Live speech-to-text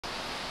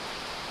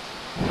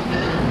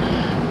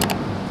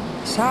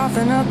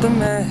Soften up the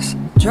mess,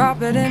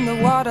 drop it in the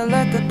water,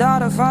 let the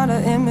daughter find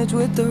her image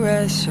with the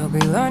rest. She'll be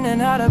learning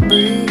how to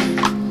breathe,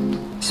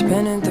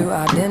 spinning through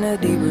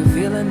identity,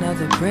 reveal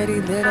another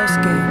pretty little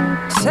skin.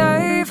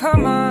 Save her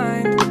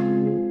mind,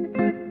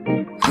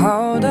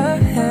 hold her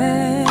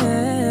hand,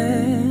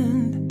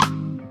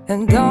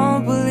 and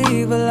don't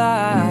believe a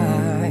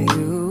lie,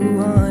 you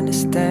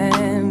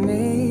understand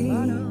me.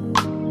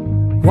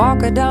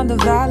 Walk her down the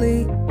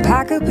valley,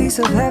 pack a piece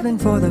of heaven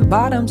for the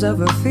bottoms of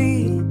her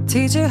feet.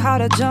 Teach her how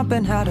to jump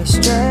and how to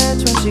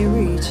stretch when she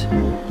reach,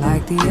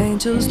 like the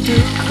angels do,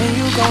 and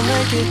you gon'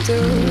 make it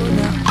through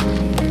now.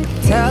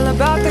 Tell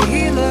about the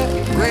healer,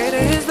 greater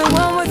is the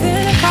one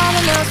within and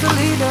calling us the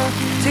leader.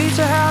 Teach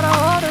her how to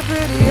hold her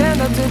pretty hand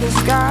up to the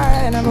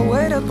sky, and never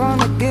wait upon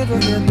the giver,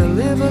 he'll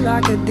deliver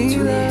like a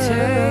dealer.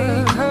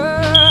 Take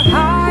her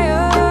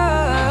higher,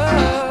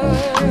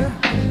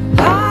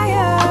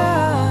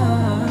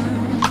 higher,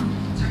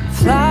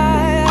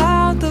 fly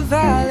out the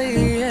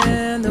valley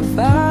and the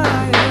fire.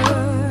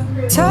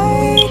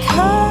 Take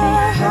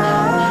her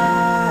higher,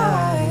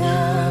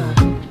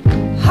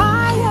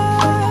 higher,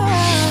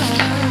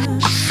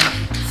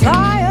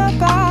 fly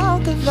up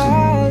out the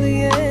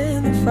valley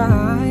and the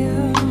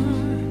fire.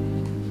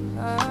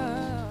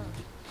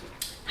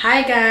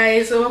 Hi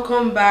guys,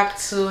 welcome back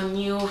to a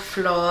new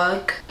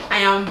vlog. I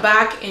am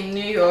back in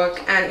New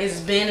York and it's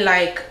been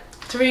like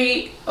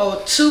 2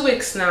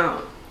 weeks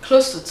now,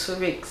 close to 2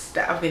 weeks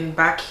that I've been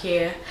back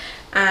here,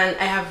 and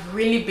I have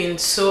really been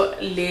so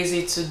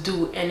lazy to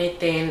do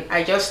anything.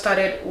 I just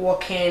started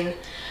working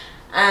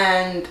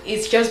and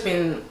it's just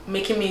been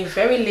making me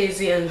very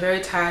lazy and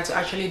very tired to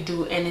actually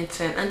do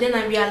anything. And then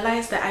I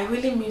realized that I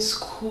really miss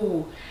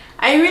school.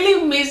 I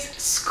really miss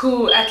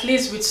school. At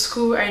least with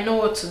school I know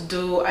what to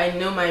do, I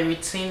know my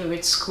routine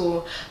with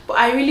school, but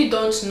I really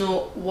don't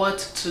know what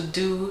to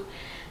do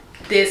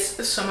this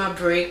summer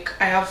break.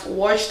 I have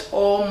watched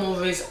all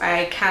movies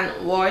I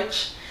can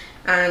watch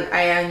and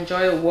I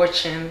enjoy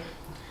watching.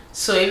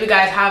 So if you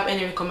guys have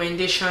any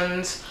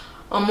recommendations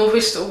on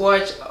movies to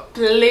watch,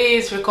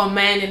 please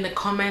recommend in the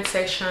comment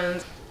section.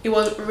 It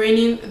was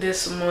raining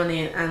this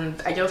morning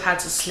and I just had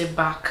to sleep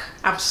back.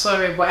 I'm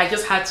sorry, but I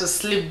just had to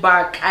sleep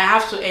back. I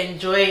have to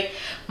enjoy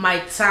my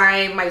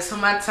time, my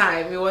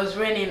summertime. It was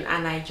raining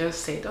and I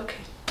just said, okay,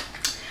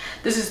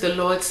 this is the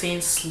Lord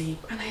saying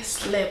sleep, and I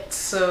slept.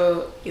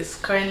 So it's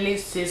currently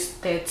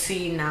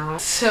 6:30 now.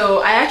 So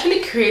I actually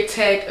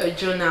created a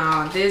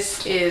journal.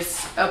 This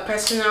is a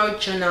personal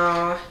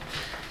journal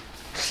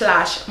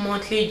 /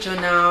 monthly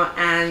journal,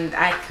 and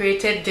I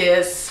created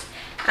this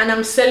and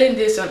I'm selling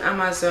this on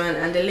Amazon,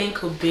 and the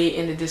link will be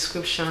in the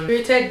description. I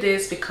created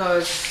this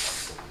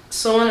because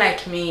someone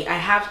like me, I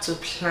have to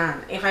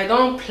plan. If I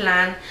don't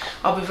plan,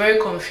 I'll be very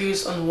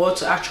confused on what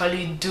to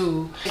actually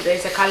do.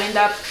 There's a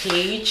calendar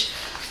page,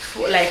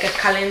 like a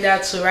calendar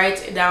to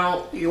write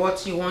down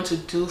what you want to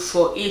do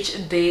for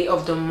each day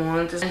of the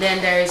month, and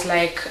then there is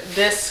like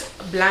this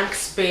blank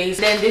space.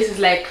 Then this is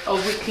like a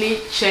weekly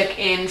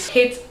check-ins.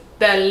 Hit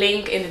the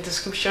link in the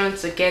description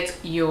to get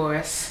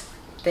yours.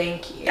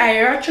 Thank you. I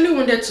actually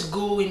wanted to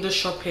go window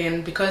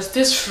shopping because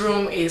this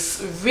room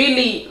is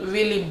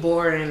really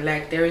boring.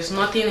 Like there is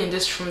nothing in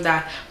this room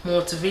that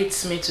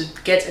motivates me to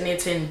get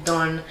anything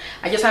done.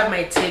 I just have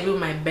my table,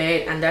 my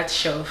bed, and that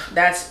shelf.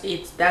 That's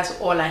it. That's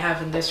all I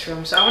have in this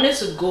room. So I wanted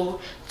to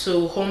go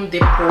to Home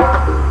Depot.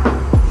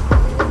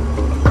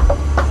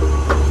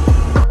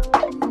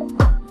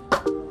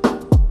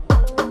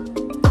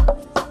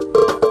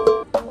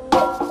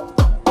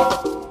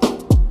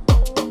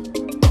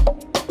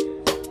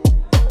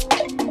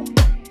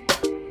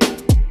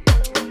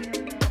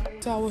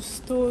 So I was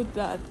told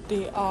that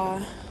they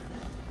are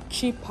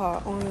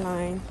cheaper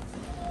online,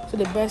 so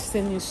the best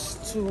thing is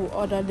to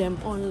order them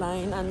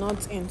online and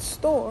not in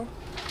store.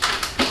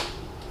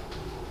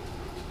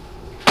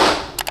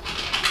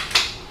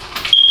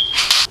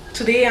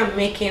 Today I'm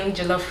making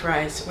jollof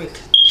rice with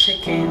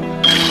chicken.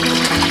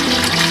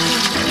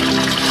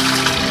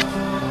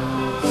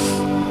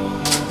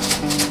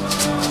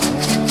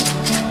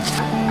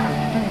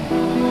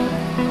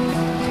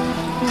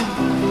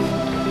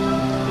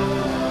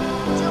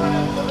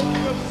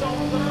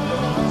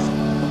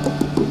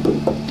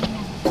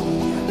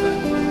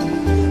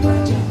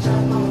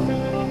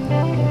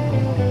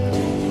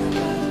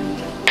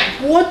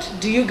 What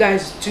do you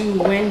guys do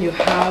when you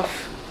have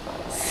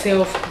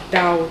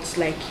self-doubt?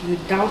 Like you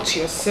doubt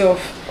yourself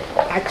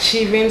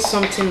achieving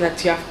something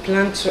that you have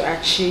planned to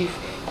achieve,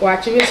 or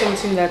achieving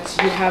something that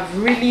you have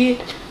really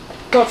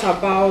thought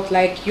about.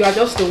 Like you are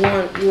just the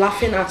one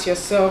laughing at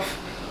yourself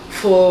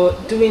for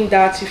doing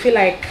that. You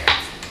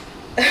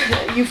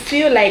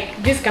feel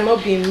like this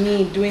cannot be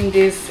me doing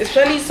this,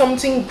 especially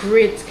something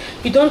great.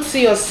 You don't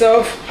see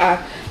yourself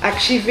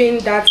achieving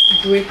that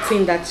great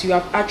thing that you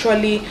have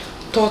actually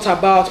thought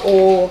about,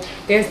 or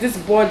there's this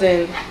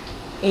burden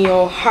in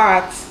your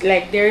heart,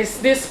 like there's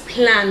this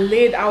plan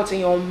laid out in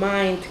your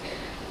mind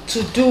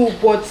to do,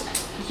 but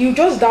you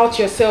just doubt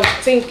yourself,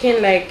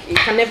 thinking like it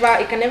can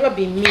never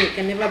be me, it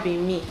can never be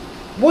me.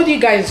 What do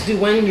you guys do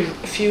when you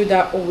feel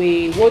that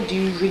way? What do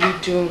you really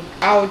do?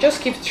 I'll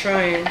just keep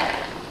trying.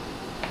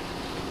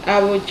 I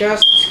will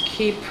just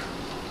keep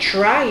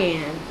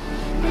trying.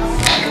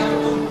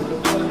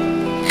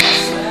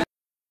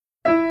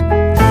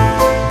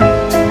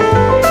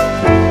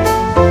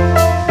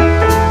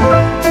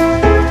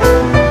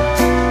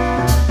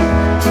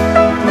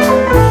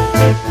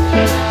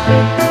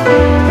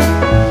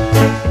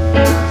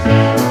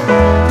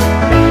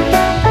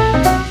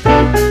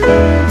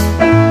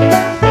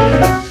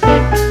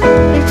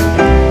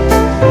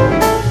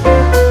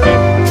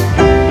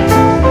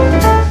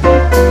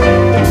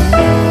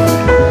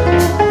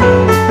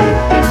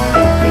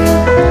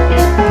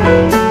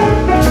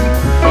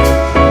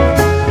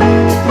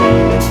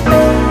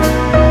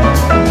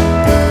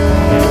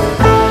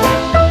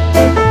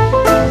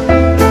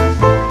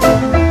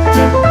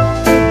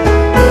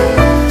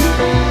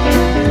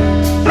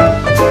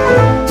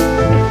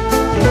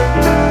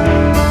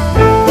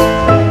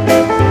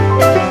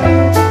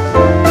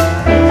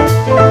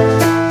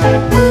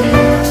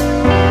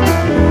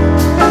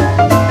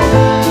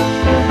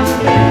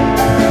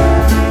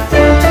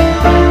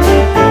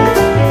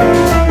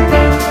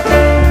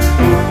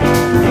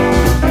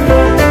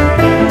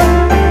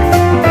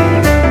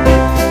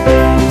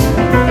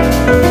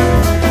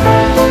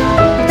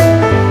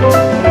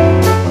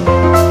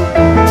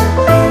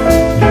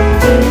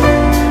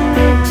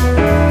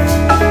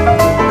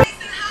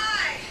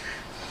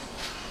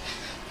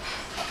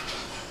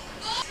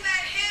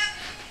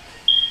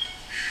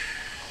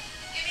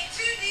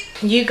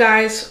 You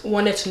guys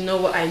wanted to know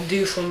what I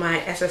do for my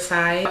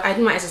exercise. I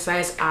do my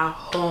exercise at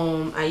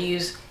home. I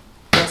use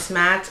this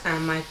mat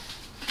and my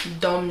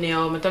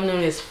thumbnail. My thumbnail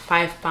is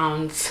 5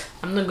 pounds.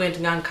 I'm not going to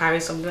go and carry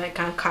something I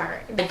can't carry.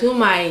 I do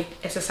my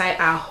exercise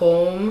at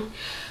home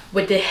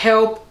with the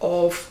help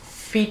of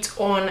Fit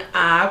On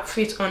app.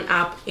 Fit On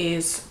app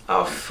is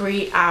a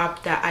free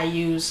app that I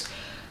use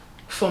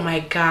for my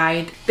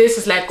guide. This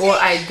is like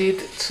what I did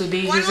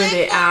today using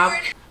the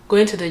app.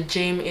 Going to the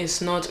gym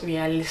is not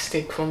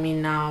realistic for me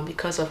now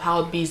because of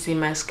how busy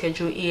my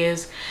schedule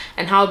is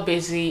and how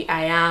busy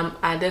I am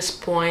at this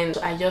point.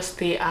 I just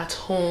stay at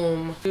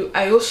home.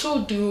 I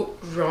also do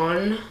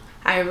run.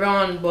 I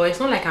run, but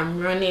it's not like I'm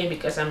running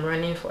because I'm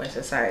running for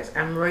exercise.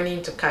 I'm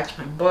running to catch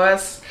my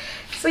bus.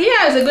 So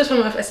yeah, it's a good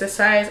form of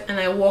exercise, and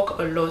I walk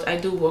a lot. I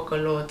do walk a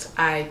lot.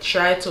 I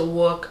try to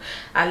walk.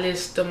 At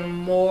least the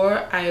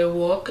more I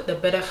walk, the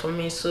better for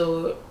me.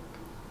 So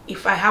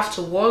if I have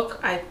to walk,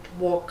 I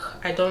walk.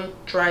 I don't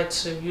try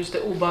to use the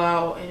Uber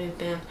or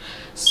anything.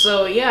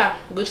 So yeah,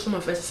 good form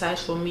of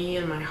exercise for me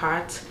and my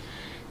heart,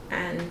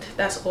 and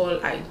that's all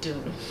I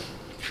do.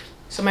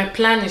 So my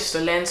plan is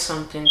to learn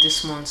something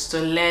this month, to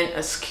learn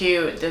a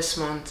skill this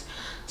month,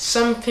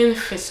 something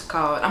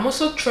physical. I'm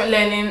also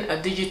learning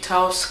a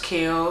digital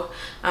skill.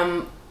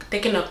 I'm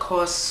taking a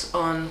course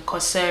on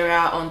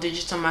Coursera on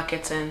digital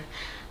marketing.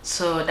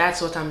 So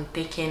that's what I'm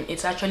taking.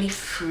 It's actually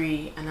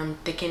free and I'm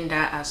taking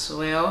that as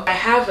well. I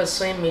have a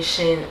sewing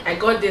machine. I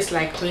got this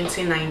like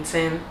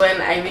 2019 when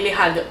I really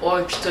had the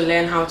urge to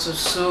learn how to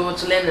sew,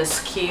 to learn a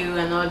skill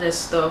and all this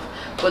stuff.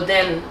 But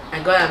then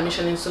I got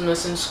admission into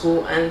nursing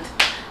school and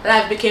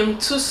life became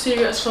too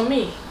serious for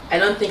me. I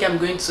don't think I'm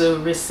going to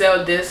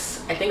resell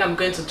this. I think I'm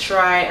going to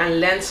try and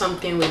learn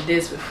something with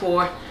this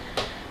before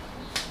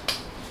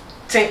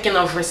thinking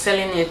of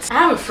reselling it. I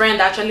have a friend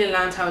that actually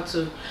learned how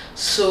to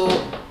sew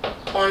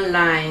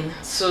online,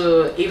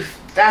 so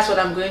if that's what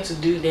I'm going to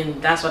do, then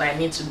that's what I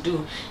need to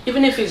do,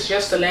 even if it's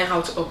just to learn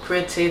how to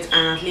operate it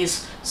and at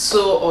least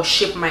sew or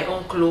shape my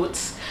own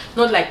clothes.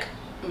 Not like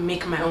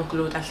make my own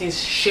clothes, at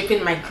least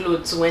shaping my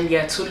clothes when they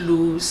are too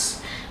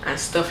loose and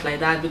stuff like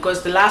that.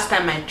 Because the last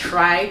time I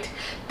tried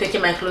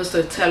taking my clothes to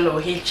a tailor,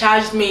 he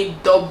charged me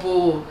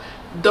double.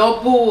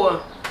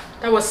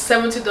 That was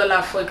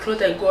 $70 for a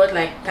cloth. I got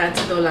like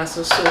 $30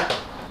 or so.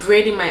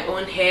 Braiding my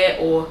own hair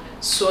or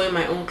sewing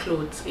my own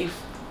clothes. If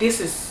this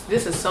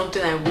is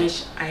something I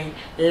wish I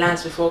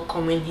learned before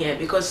coming here,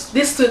 because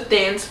these two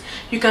things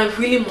you can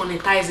really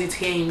monetize it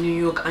here in New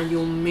York and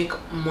you'll make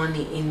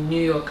money in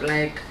New York.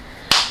 Like,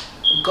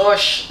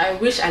 gosh, I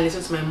wish I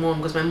listened to my mom,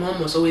 because my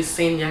mom was always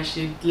saying that I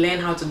should learn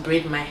how to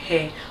braid my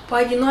hair, but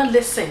I did not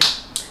listen.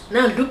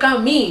 Now look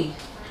at me.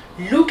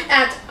 Look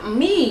at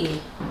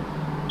me.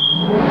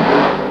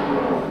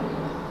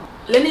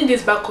 Learning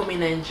this back home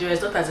in Nigeria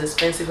is not as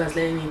expensive as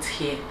learning it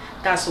here.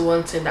 That's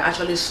one thing that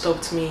actually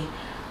stopped me.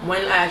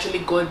 When I actually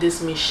got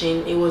this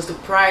machine, it was the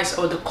price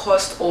or the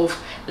cost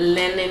of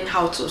learning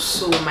how to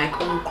sew my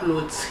own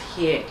clothes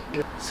here.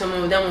 Some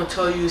of them will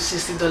tell you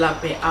 $60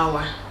 per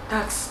hour.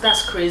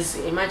 That's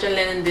crazy. Imagine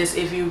learning this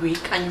every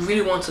week and you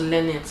really want to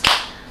learn it.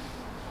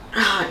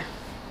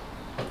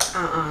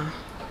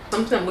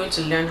 Something I'm going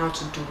to learn how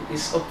to do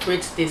is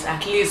operate this.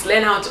 At least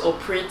learn how to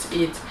operate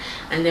it,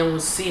 and then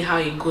we'll see how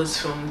it goes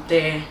from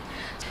there.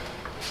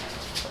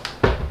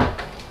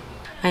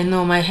 I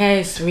know my hair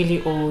is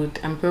really old.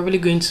 I'm probably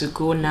going to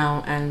go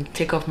now and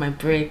take off my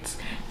braids,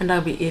 and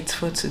that'll be it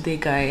for today,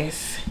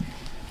 guys.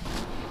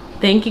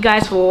 Thank you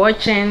guys for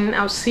watching.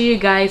 I'll see you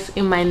guys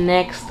in my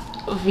next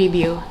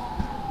video.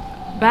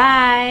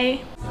 Bye.